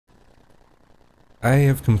I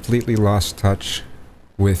have completely lost touch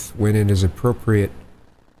with when it is appropriate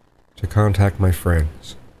to contact my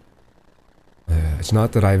friends. It's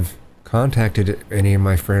not that I've contacted any of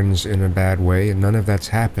my friends in a bad way, and none of that's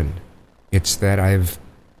happened. It's that I've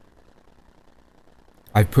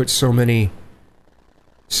put so many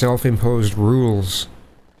self-imposed rules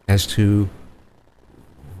as to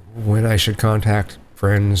when I should contact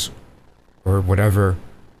friends or whatever,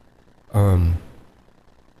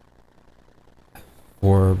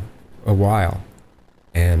 for a while.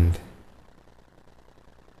 And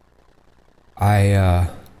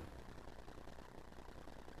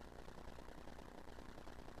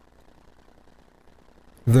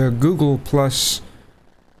the Google Plus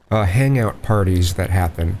Hangout parties that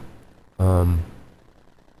happen,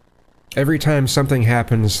 every time something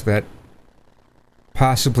happens that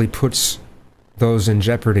possibly puts those in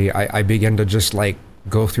jeopardy, I begin to just, like,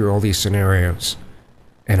 go through all these scenarios,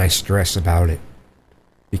 and I stress about it.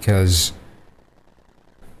 Because,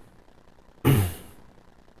 you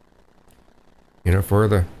know, for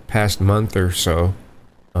the past month or so,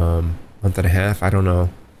 month and a half, I don't know,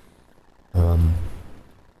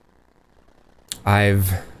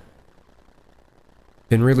 I've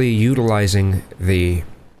been really utilizing the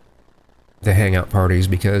hangout parties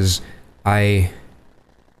because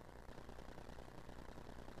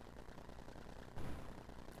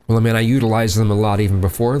well, I mean, I utilized them a lot even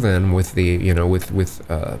before then with the, you know, with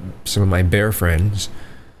some of my bear friends.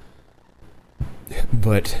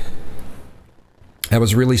 But I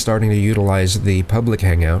was really starting to utilize the public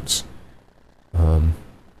hangouts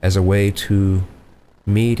as a way to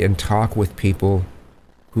meet and talk with people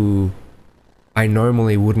who I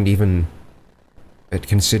normally wouldn't even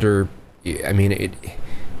consider. I mean,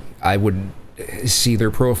 I would see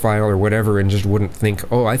their profile or whatever and just wouldn't think,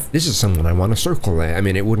 oh, this is someone I want to circle. I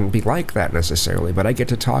mean, it wouldn't be like that necessarily, but I get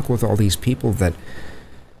to talk with all these people that,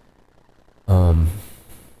 well,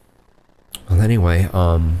 anyway,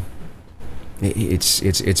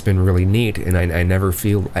 it's been really neat, and I never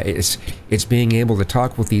feel, it's being able to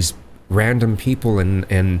talk with these random people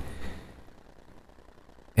and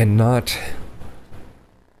not,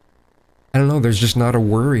 I don't know, there's just not a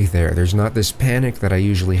worry there. There's not this panic that I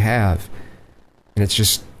usually have. And it's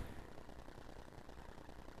just,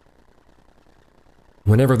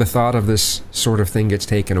 whenever the thought of this sort of thing gets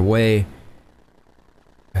taken away,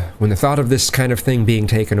 when the thought of this kind of thing being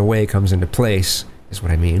taken away comes into place, is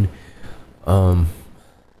what I mean, I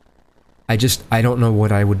don't know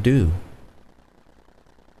what I would do.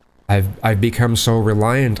 I've become so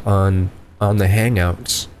reliant on the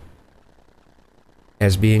hangouts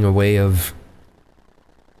as being a way of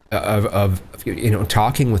you know,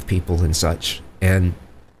 talking with people and such, and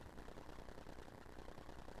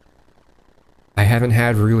I haven't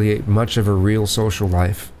had really much of a real social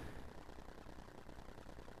life,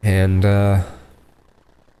 and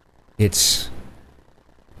it's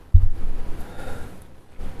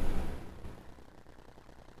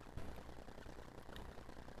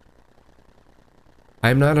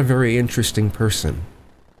I'm not a very interesting person,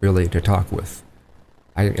 really, to talk with.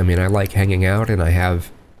 I mean, I like hanging out, and I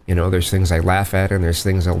have, you know, there's things I laugh at, and there's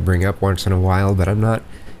things I'll bring up once in a while, but I'm not,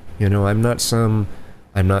 you know, I'm not some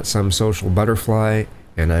social butterfly,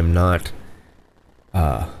 and I'm not,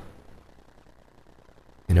 you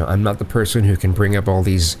know, I'm not the person who can bring up all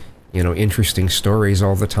these, you know, interesting stories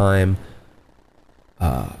all the time.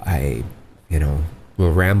 I, you know,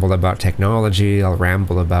 will ramble about technology, I'll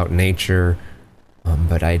ramble about nature,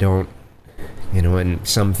 but I don't, you know, and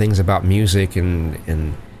some things about music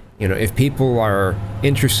and you know, if people are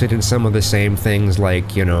interested in some of the same things,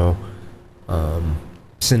 like, you know,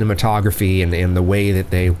 cinematography and the way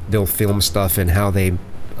that they'll film stuff and how they,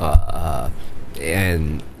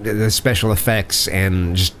 and the special effects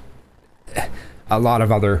and just a lot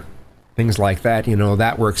of other things like that, you know,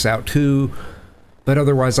 that works out too. But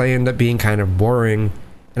otherwise I end up being kind of boring,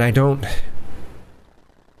 and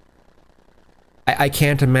I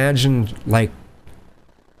can't imagine, like,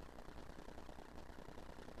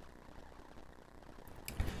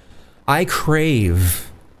 I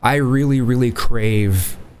really, really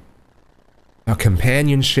crave a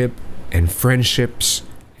companionship and friendships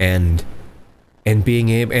and being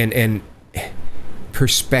able, and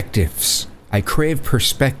perspectives. I crave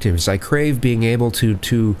perspectives. I crave being able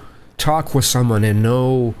to talk with someone and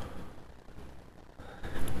know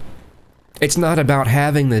it's not about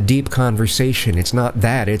having the deep conversation. It's not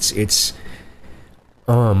that.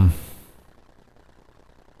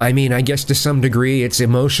 I mean, I guess to some degree it's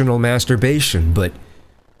emotional masturbation, but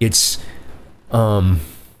it's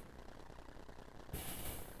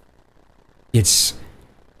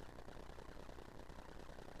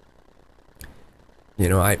You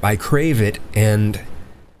know, I crave it, and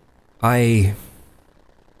I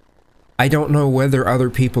don't know whether other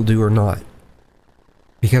people do or not.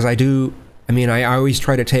 Because I do, I mean, I always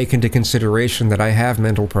try to take into consideration that I have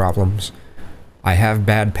mental problems. I have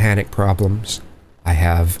bad panic problems. I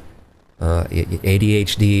have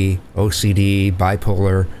ADHD, OCD,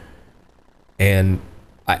 bipolar, and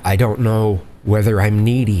I don't know whether I'm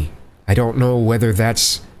needy. I don't know whether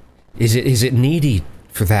that's... Is it needy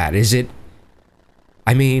for that? Is it...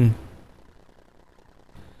 I mean...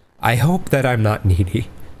 I hope that I'm not needy.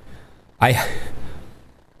 I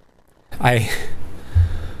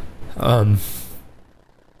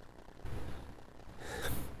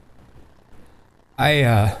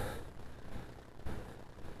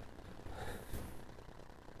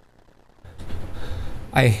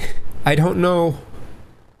don't know.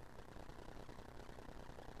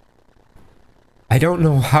 I don't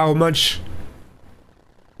know how much...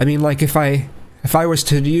 I mean, like, if I was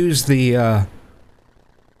to use the, I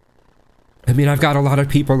mean, I've got a lot of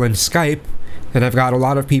people in Skype, and I've got a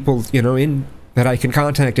lot of people, you know, in... that I can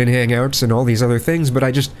contact in Hangouts and all these other things, but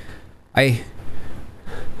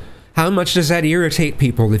how much does that irritate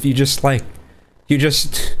people if you just, like... You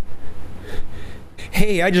just...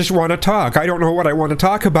 Hey, I just want to talk. I don't know what I want to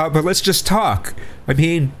talk about, but let's just talk. I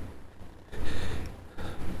mean...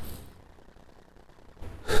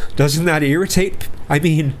 Doesn't that irritate... I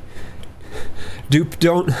mean...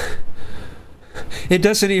 Don't... It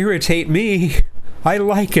doesn't irritate me. I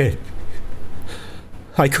like it.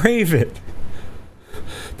 I crave it.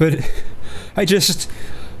 But I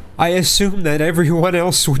assume that everyone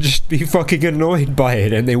else would just be fucking annoyed by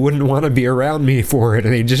it, and they wouldn't want to be around me for it,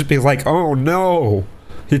 and they'd just be like, oh no,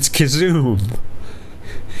 it's Kazoom.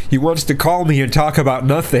 He wants to call me and talk about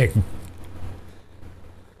nothing.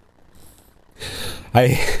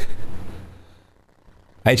 I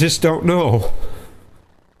just don't know.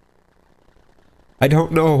 I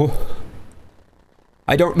don't know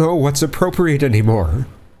what's appropriate anymore.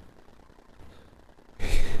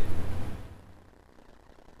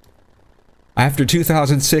 After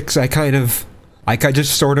 2006, I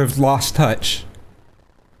just sort of lost touch.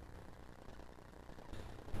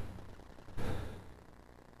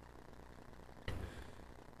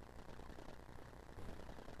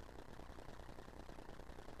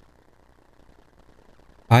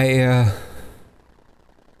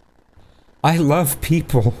 I love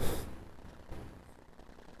people.